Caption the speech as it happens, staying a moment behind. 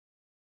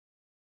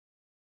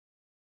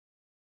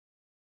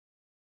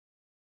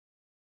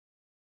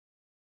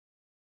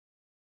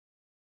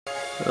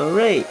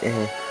Alright,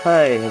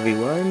 hi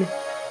everyone.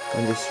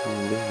 On this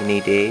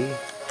rainy day,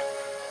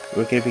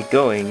 we're going to be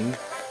going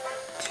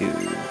to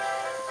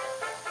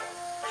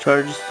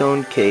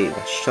Chargestone Cave,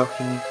 a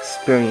shocking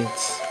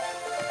experience.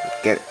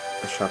 Get it,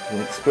 a shocking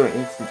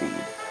experience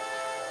indeed.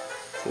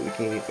 So we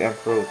gave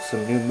Emperor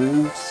some new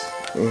moves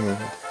and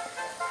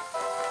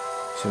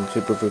some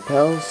super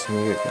repels, and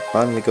we're going to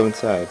finally go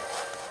inside.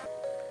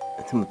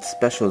 Something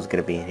special is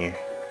going to be in here.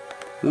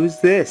 Who's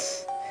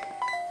this?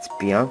 It's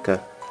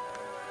Bianca.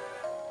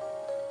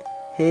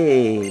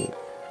 Hey,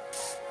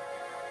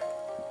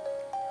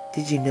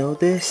 did you know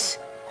this?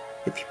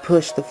 If you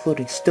push the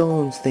floating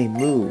stones, they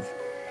move.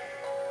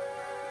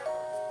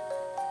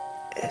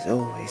 As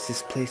always,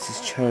 this place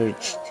is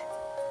charged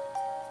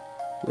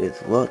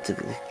with lots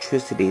of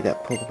electricity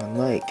that Pokemon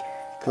like.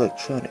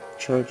 Electronic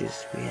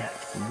charges react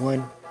from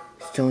one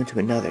stone to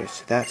another,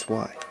 so that's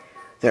why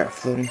there are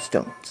floating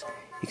stones.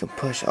 You can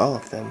push all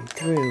of them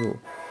through.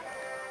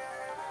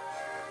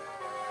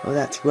 Oh,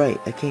 that's right,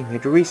 I came here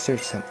to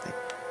research something.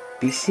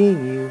 Be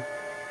seeing you.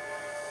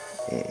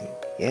 And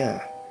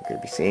yeah, I'm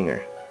gonna be seeing her.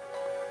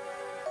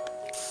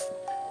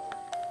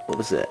 What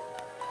was that?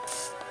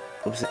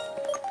 What was it?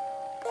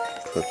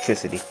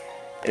 Electricity.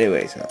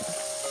 Anyways,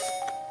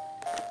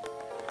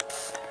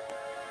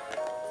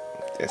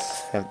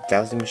 just have the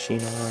dowsing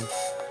machine on.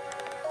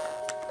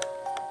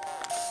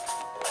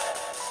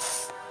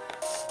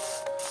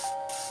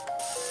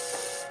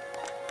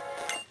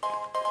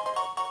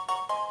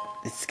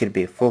 This is gonna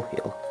be a full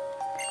heal.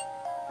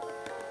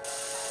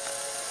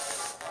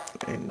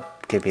 And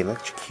gonna be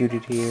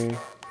electrocuted here.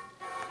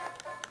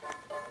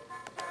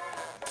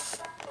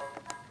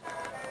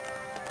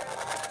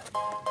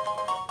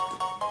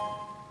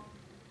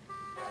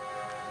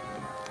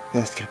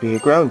 That's gonna be a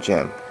ground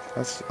gem.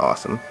 That's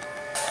awesome.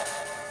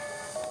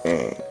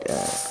 And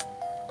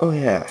oh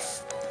yeah,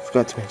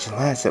 forgot to mention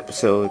last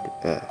episode.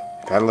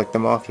 Gotta lick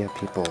them off, yeah,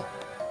 people.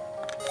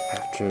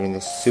 After in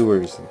the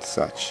sewers and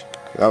such.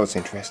 That was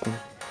interesting.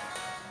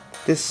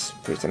 This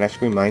person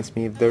actually reminds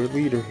me of their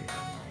leader,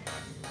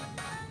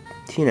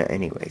 Tina.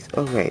 Anyways,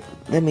 alright,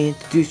 let me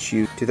introduce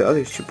you to the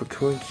other super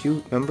cool and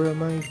cute member of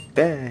my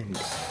band.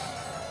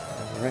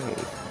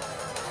 Alright.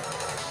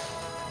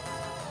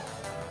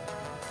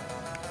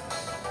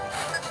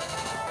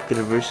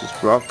 Gonna versus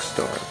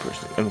Rockstar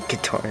person,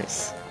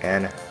 guitarist,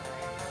 Anna.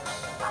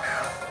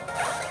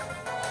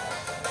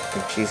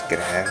 And she's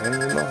gonna have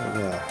any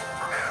more,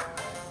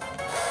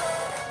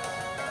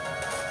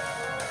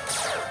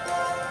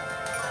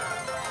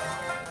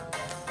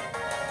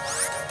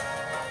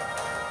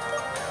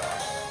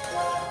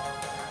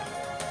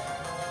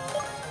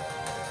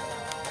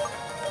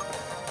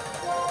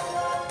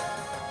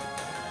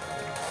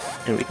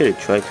 And we could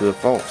try to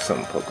evolve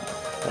some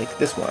Pokemon, like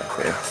this one,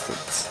 for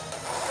instance.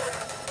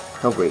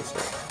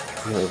 Hellraiser.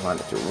 I really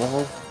wanted to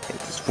evolve and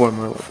just form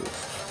more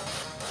levels.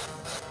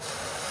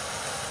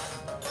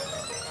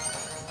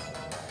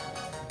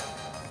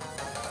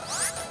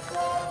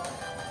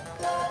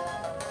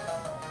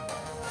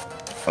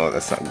 Oh,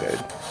 that's not good.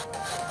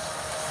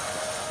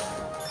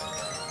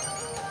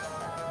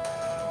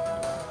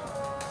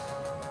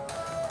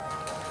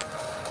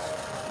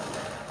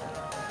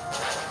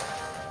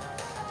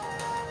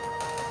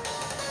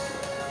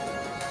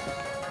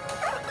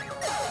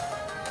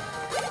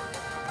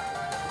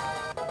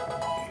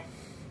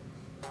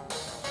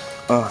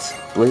 Awesome.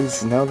 Blaze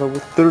is now level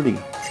 30. He's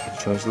gonna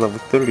join the level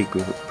 30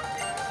 group.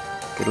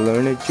 Gonna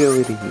learn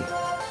agility.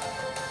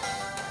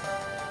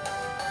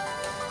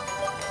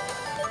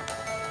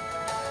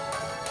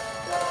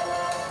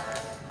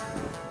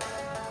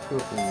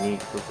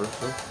 Neat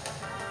reversal.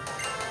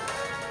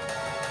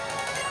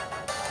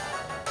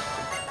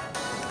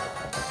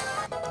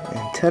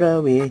 And ta-da,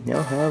 we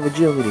now have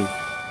agility.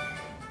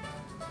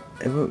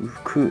 I won't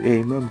recruit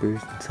a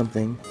member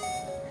something.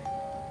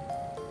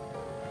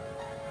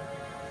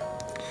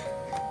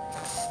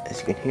 As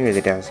you can hear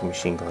the dowsing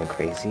machine going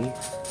crazy,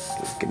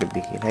 there's going to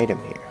be an item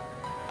here.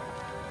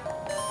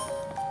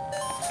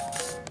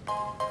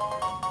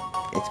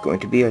 It's going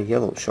to be a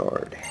yellow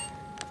shard.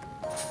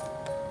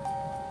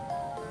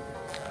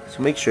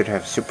 So make sure to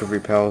have super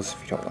repels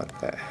if you don't want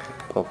that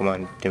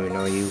Pokemon to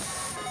annoy you.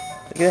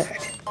 Look at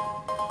that.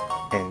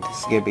 And this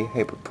is going to be a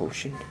hyper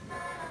potion.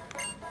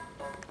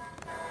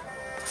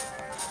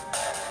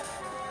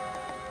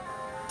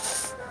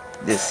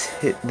 Just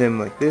hit them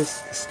like this,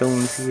 the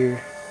stones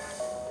here.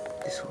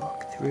 Just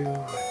walk through.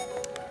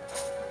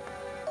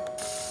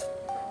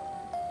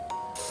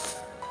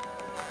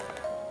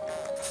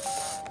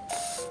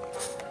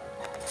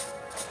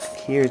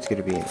 Here it's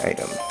going to be an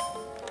item.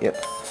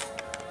 Yep.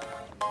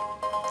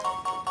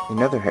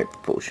 Another hyper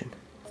potion.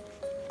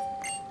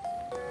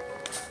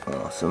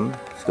 Awesome.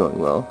 It's going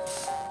well.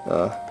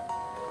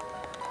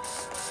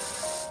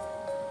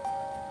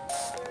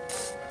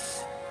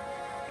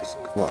 Just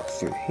walk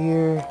through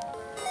here.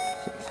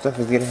 Some stuff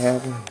is gonna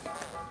happen.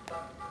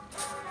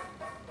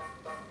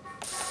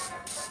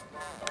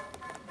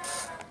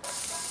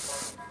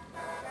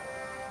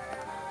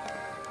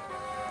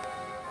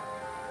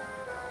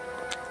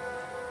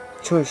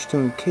 Charged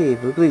stone cave.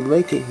 I really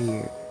like it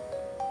here.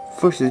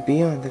 Forces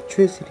beyond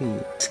electricity.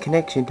 Its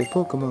connection to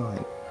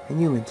Pokemon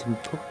and humans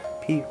and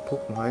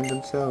Pokemon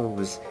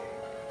themselves.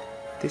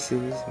 This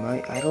is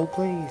my idle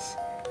place.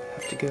 I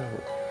have to go.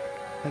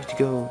 I have to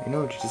go in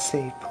order to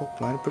save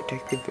Pokemon and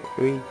protect the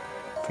very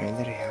friend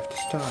that I have to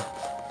stop.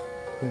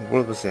 What in the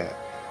world was that?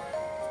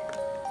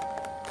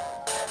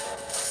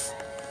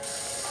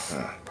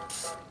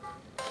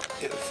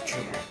 It was a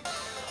trigger.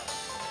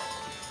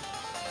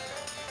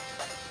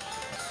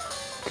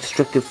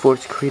 Destructive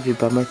force created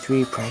by my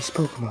 3 prized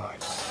Pokemon.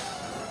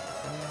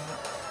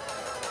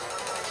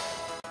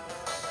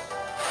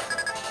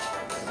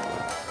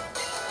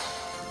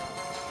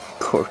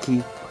 Corky?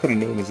 What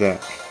kind of name is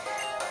that?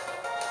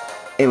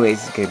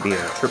 Anyways, it's gonna be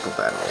a triple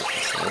battle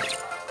episode.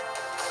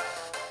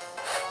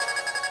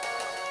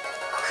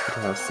 So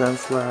we have Sun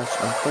Slash,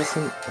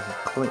 Unpleasant, and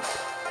Clink.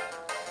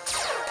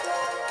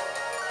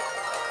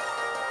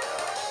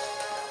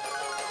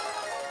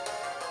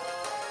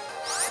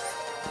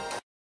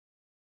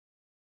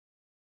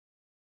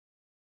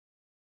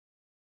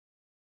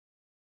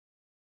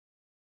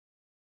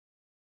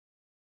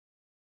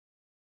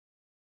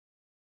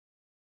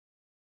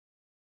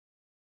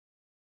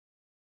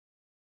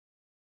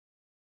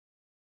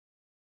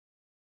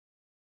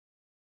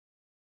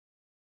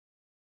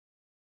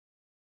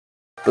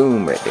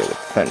 Boom, right there with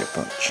Thunder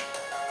Punch.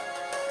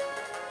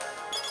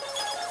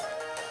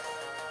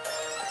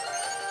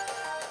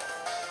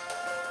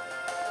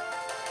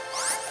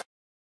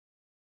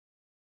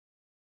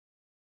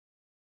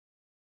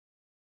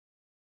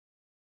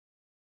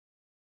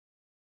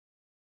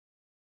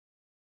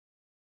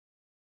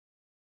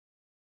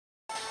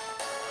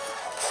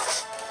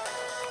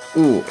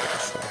 Ooh,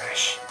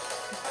 Slash.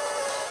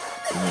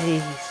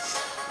 Nice.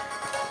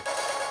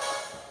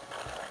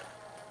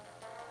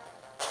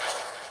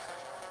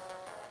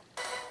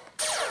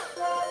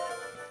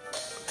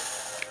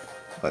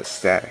 But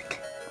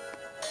static.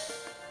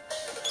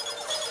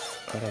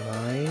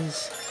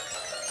 Atomize.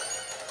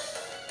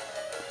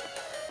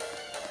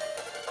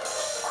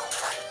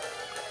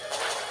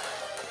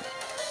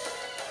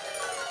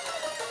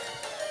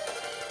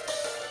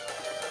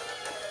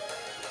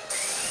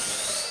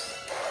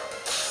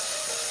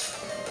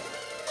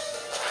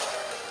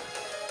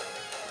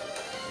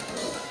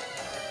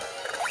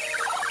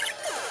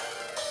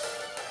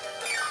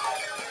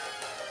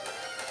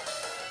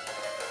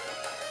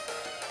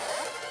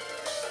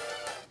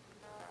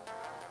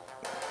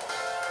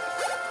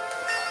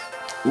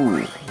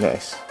 Ooh,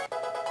 nice.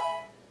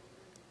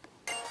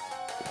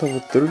 Level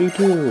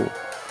 32.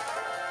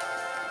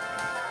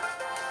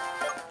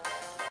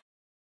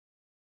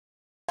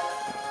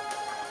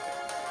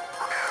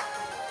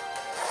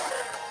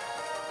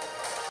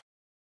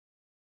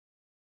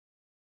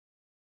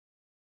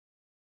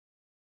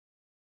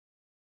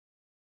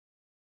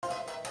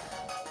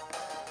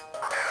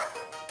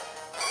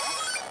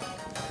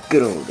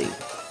 Good oldie.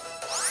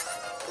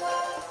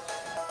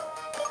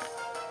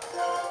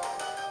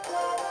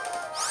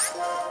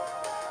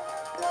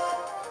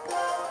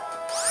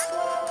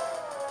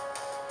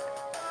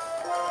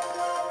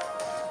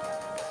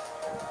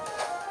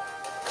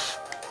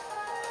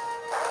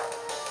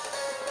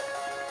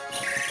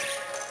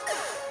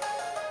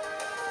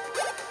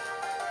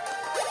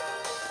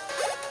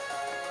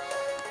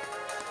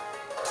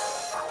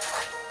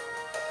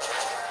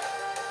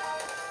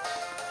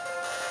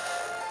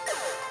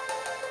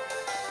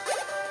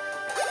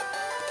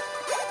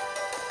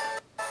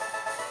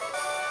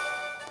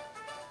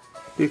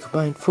 Your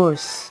combined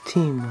force,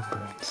 team number,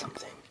 and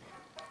something.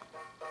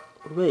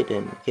 Wait,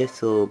 then I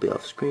guess I'll be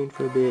off screen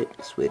for a bit.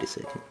 Just wait a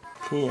second.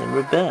 Okay, and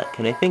we're back,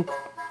 and I think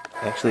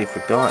I actually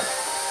forgot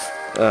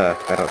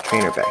battle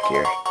trainer back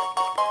here.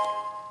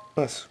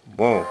 Plus,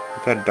 whoa,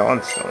 we've got a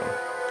Dawn Stone.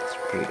 That's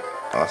pretty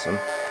awesome.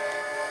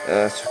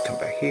 So come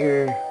back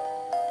here.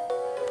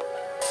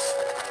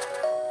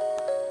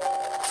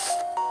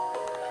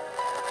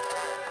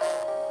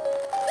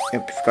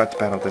 Yep, we forgot to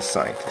battle this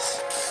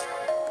scientist.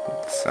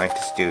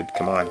 Scientist dude,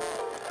 come on.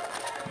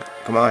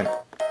 Come on.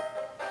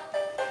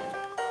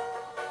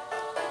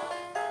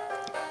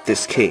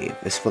 This cave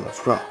is full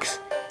of rocks,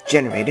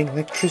 generating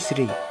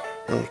electricity.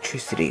 The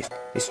electricity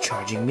is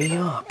charging me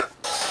up.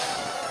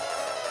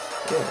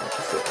 Yeah,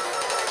 that's it.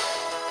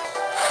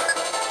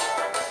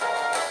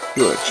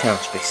 You're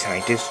challenged by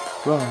scientist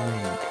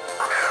Ronald.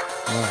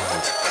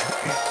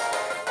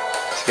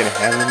 He's gonna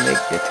have a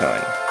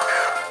magneton.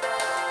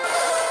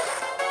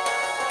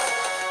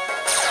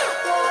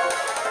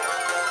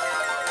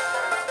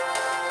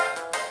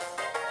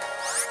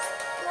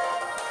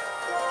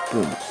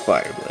 Boom,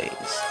 Fire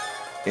Blaze.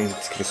 And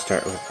it's gonna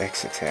start with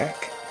X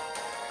attack.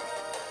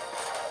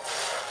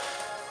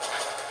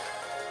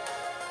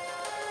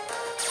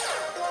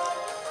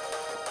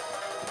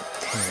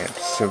 Damn,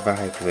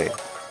 survived with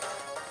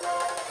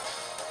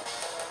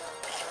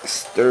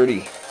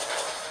sturdy.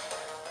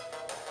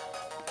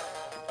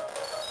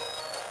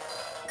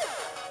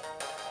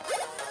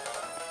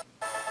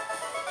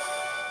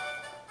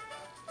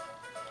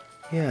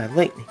 Yeah,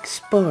 lightning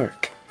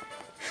spark.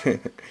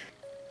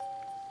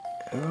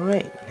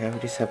 Alright, now we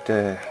just have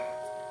to...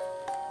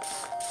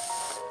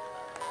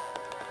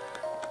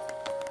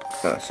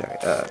 Oh, sorry,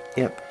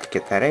 yep, to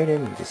get that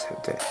item, you just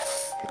have to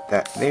hit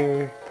that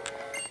there.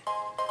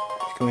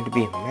 It's going to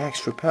be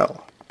max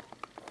repel.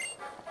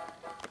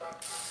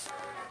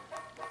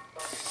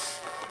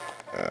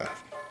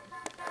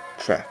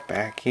 Track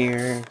back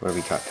here, where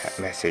we got that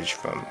message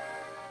from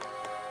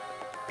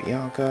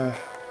Bianca.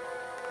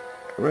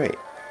 Right.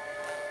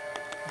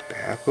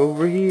 Back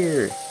over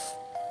here.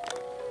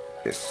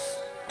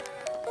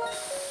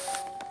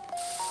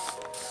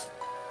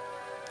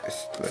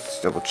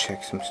 Let's double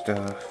check some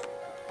stuff.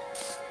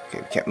 Okay,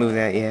 we can't move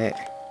that yet.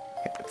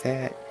 Can't move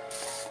that.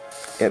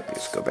 Yep,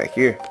 just go back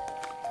here.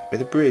 Where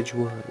the bridge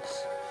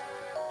was.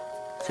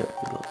 So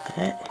we go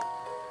that.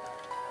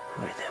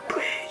 Where the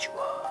bridge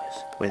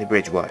was. Where the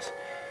bridge was.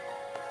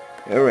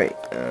 Alright,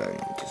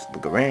 just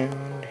look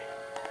around.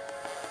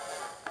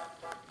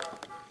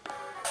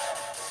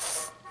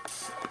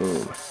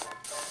 Boom.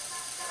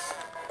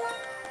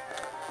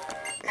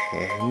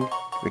 And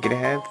we're gonna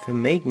have the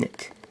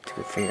magnet to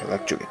defend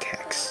electric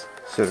attacks.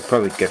 So they're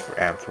probably good for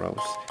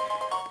Ampharos.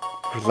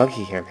 We're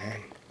lucky here,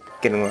 man.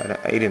 Getting a lot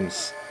of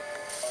items.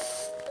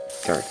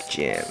 Dark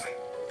gem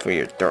for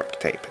your dark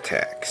type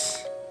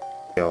attacks.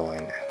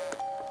 And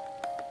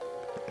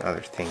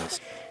other things.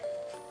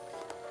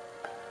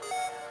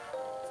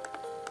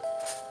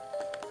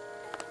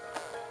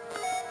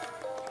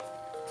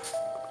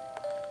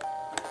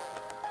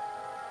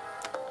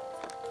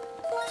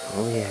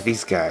 Oh yeah,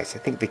 these guys. I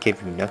think they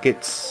gave you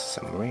nuggets.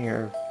 Some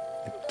rare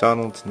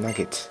McDonald's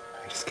nuggets.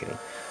 I'm just kidding.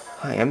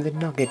 Hi, I'm the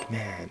Nugget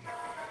Man.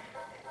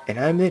 And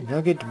I'm the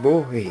Nugget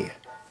Boy.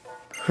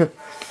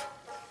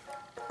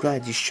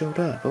 Glad you showed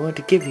up. I want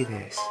to give you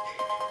this.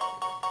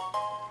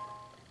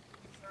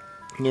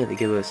 Yeah, they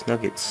give us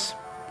nuggets.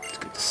 It's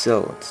good to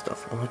sell and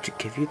stuff. I want to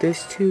give you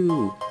this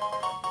too.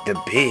 The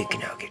big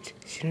nugget.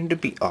 Shouldn't it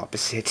be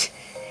opposite?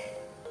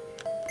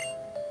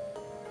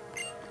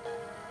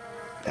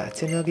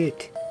 That's a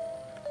nugget.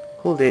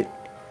 Hold it.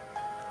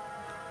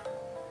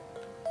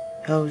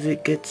 How does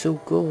it get so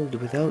gold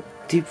without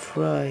deep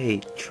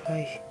fry?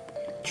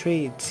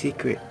 Trade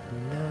secret.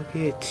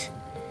 Nugget.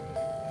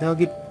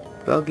 Nugget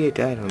bucket.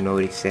 I don't know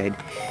what he said.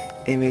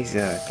 Anyways,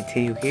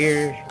 continue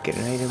here. Get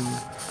an item.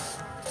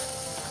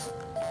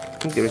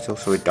 I think there's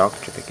also a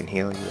doctor that can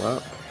heal you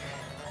up.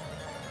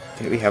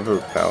 Did we have a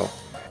repel?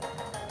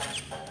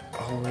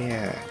 Oh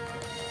yeah.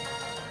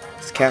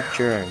 Let's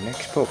capture our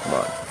next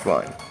Pokemon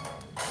for fun.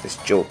 This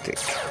Joltik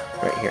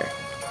right here.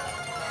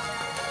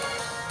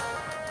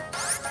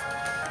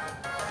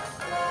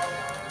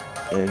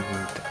 And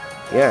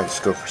yeah,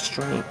 just go for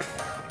strength.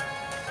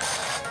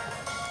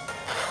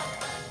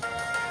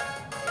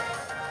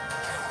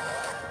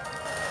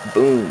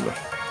 Boom.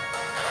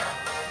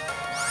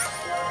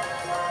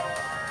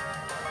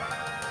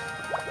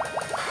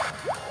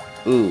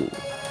 Ooh.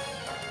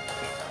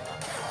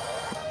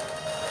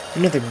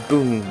 Another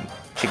boom.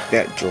 Check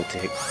that,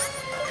 Joltik.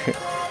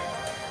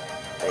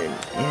 And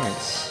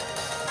yes.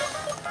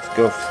 Let's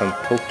go for some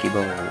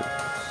Pokeballs.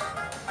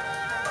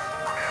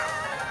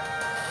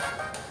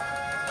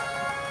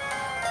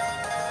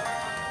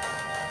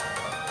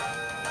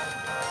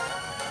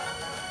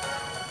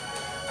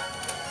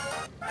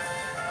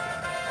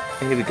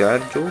 And we got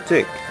a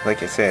Joltik.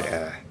 Like I said,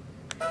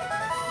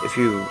 if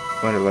you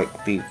want to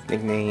like leave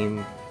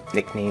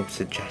nickname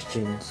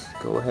suggestions,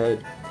 go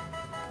ahead.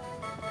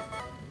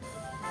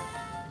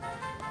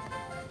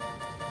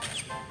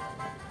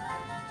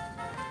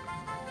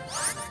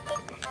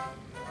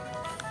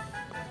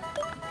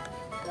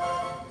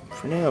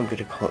 For now, I'm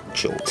gonna call it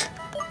Jolt.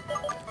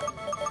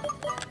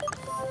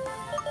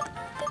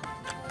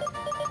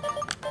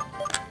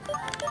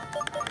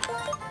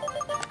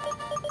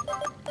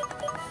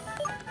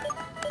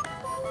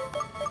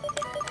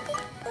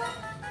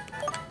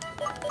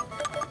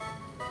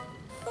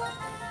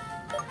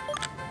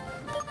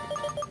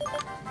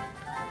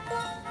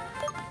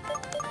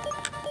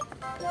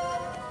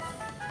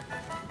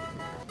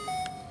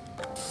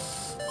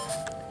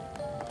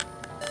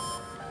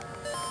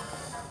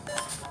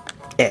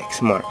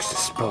 X marks the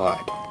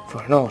spot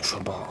for an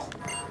Ultra Ball.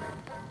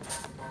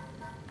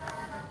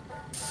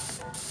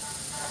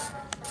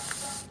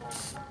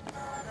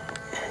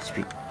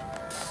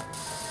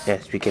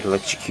 As we get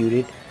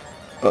electrocuted.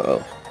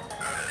 Uh-oh.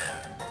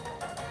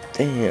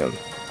 Damn.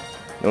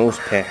 Nose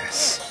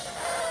pass.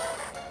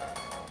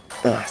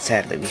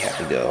 Sadly we have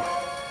to go.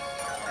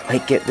 I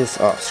might get this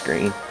off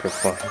screen for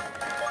fun.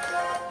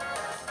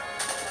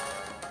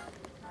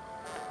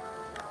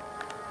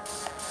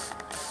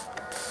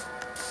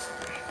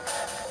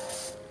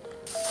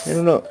 I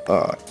don't know.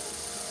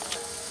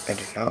 I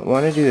did not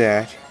want to do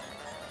that.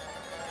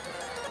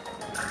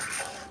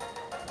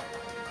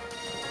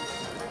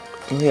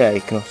 Oh yeah,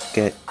 you can also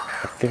get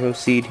a thru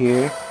seed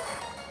here.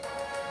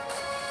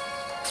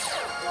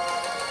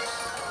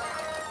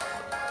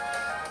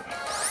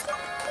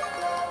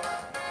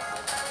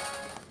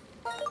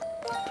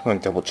 I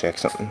want to double check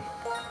something.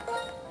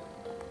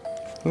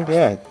 Oh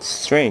yeah, it's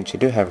strange. I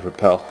do have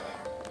repel.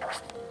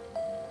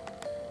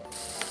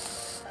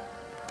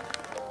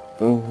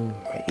 Boom,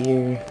 right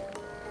here.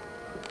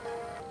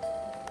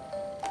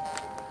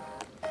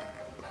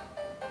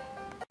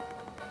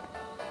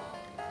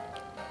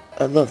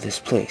 I love this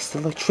place. The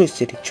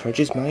electricity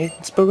charges my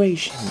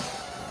inspiration.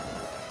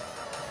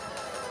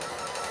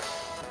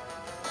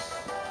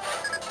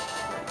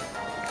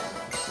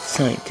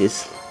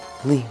 Scientist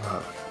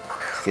Lima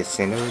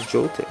Casino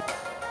Joltic.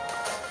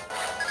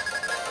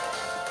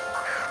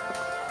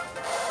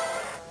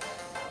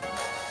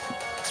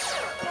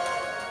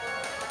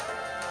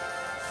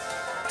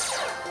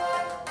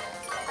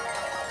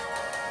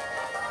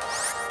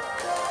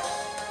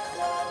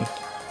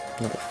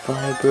 Another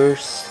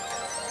fibers.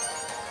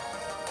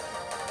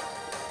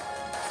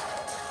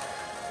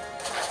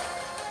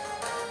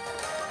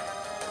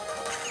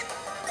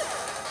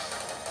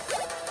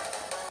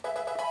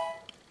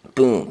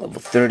 Boom, level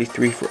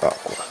 33 for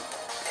Aqua.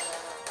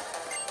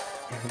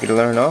 I'm gonna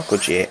learn Aqua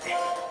Jet.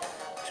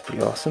 It's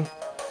pretty awesome.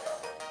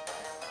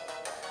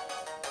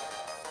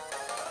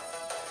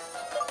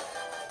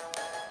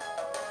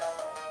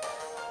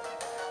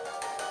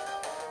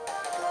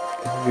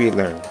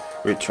 Relearn,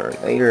 return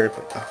later,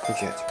 but Aqua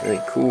Jet's really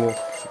cool.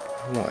 So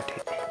I want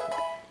it.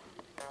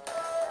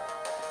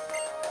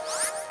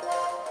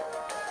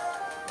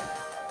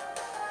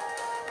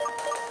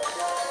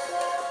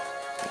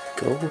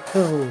 Go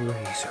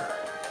Hellraiser.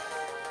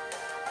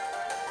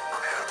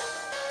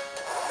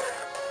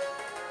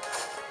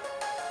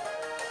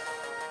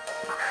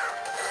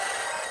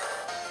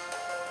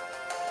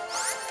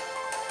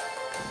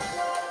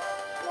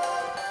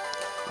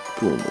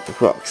 Boom with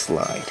the rock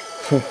slide.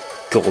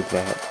 Gold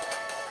bat.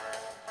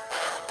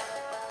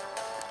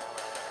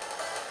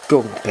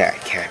 Gold bat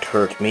can't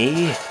hurt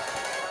me.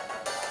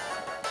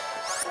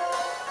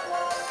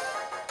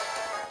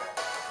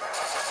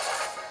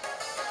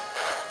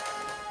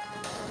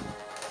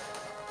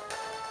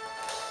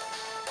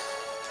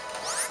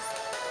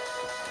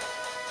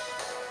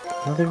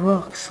 Another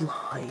rock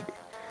slide.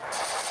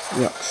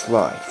 Rock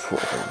slide for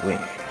the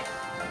win.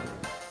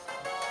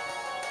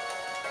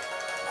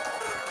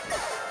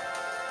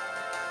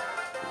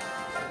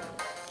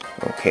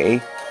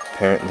 Okay,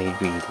 apparently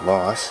we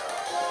lost.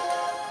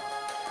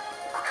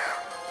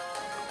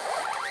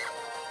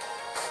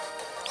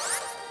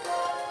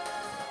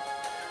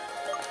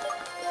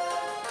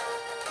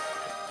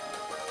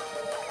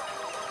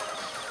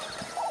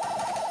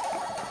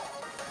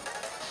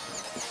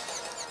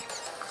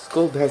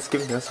 Golbat's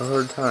giving us a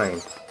hard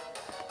time.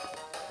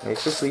 I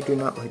especially do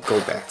not like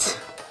Golbats.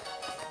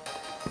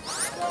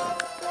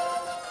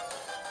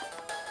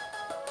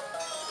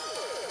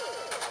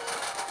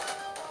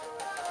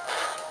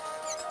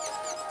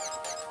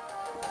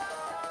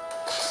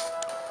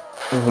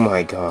 Oh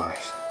my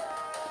gosh.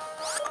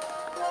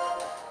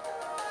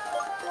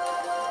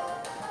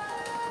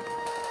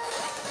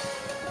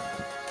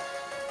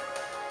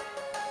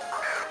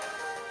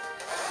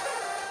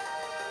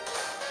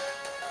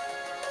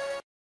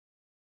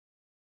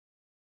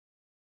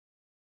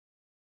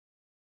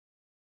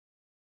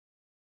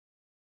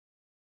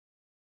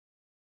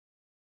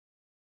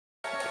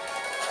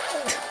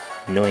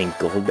 Annoying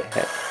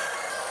Golbat.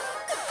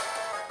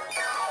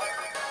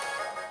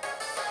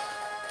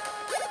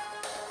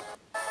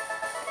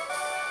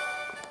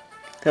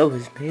 That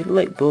was made a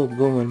light bulb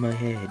go in my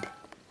head.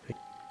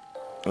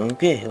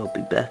 Okay, I'll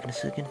be back in a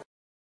second.